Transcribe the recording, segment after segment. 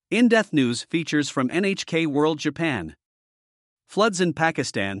In-depth news features from NHK World Japan. Floods in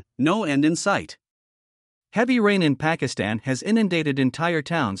Pakistan, no end in sight. Heavy rain in Pakistan has inundated entire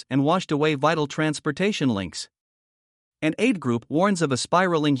towns and washed away vital transportation links. An aid group warns of a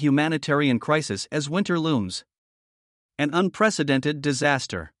spiraling humanitarian crisis as winter looms. An unprecedented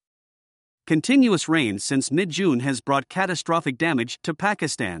disaster. Continuous rain since mid-June has brought catastrophic damage to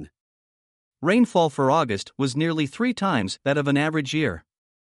Pakistan. Rainfall for August was nearly 3 times that of an average year.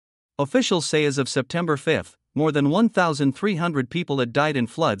 Officials say as of September 5, more than 1,300 people had died in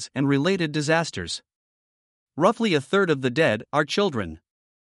floods and related disasters. Roughly a third of the dead are children.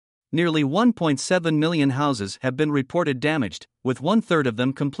 Nearly 1.7 million houses have been reported damaged, with 1/3 of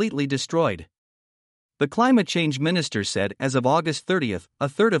them completely destroyed. The climate change minister said as of August 30, a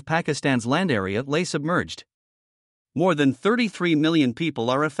third of Pakistan's land area lay submerged. More than 33 million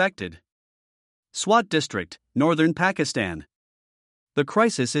people are affected. Swat district, northern Pakistan. The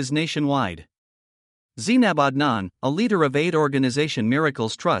crisis is nationwide. Zainab Adnan, a leader of aid organization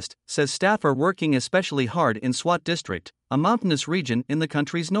Miracles Trust, says staff are working especially hard in Swat district, a mountainous region in the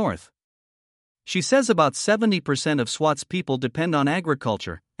country's north. She says about 70% of Swat's people depend on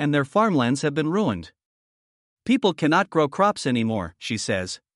agriculture, and their farmlands have been ruined. People cannot grow crops anymore, she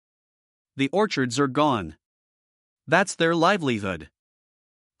says. The orchards are gone. That's their livelihood.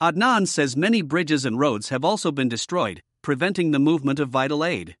 Adnan says many bridges and roads have also been destroyed, preventing the movement of vital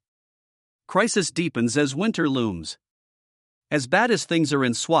aid. Crisis deepens as winter looms. As bad as things are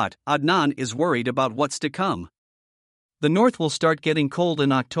in Swat, Adnan is worried about what's to come. The north will start getting cold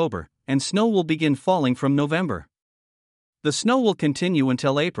in October, and snow will begin falling from November. The snow will continue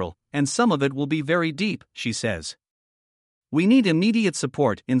until April, and some of it will be very deep, she says. We need immediate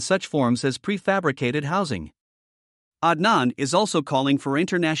support in such forms as prefabricated housing. Adnan is also calling for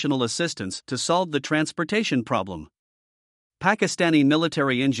international assistance to solve the transportation problem. Pakistani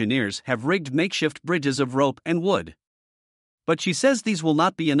military engineers have rigged makeshift bridges of rope and wood. But she says these will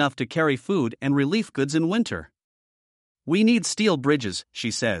not be enough to carry food and relief goods in winter. We need steel bridges,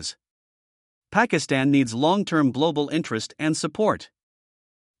 she says. Pakistan needs long-term global interest and support.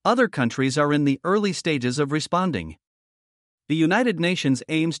 Other countries are in the early stages of responding. The United Nations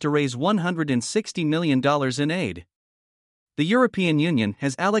aims to raise $160 million in aid. The European Union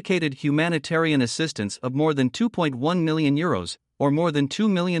has allocated humanitarian assistance of more than €2.1 million, or more than $2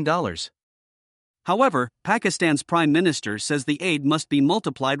 million. However, Pakistan's Prime Minister says the aid must be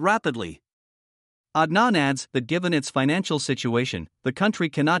multiplied rapidly. Adnan adds that given its financial situation, the country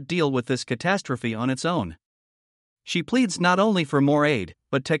cannot deal with this catastrophe on its own. She pleads not only for more aid,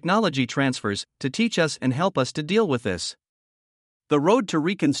 but technology transfers to teach us and help us to deal with this. The road to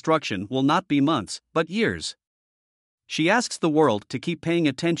reconstruction will not be months, but years. She asks the world to keep paying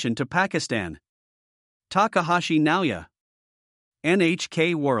attention to Pakistan. Takahashi Naoya,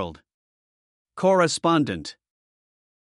 NHK World Correspondent.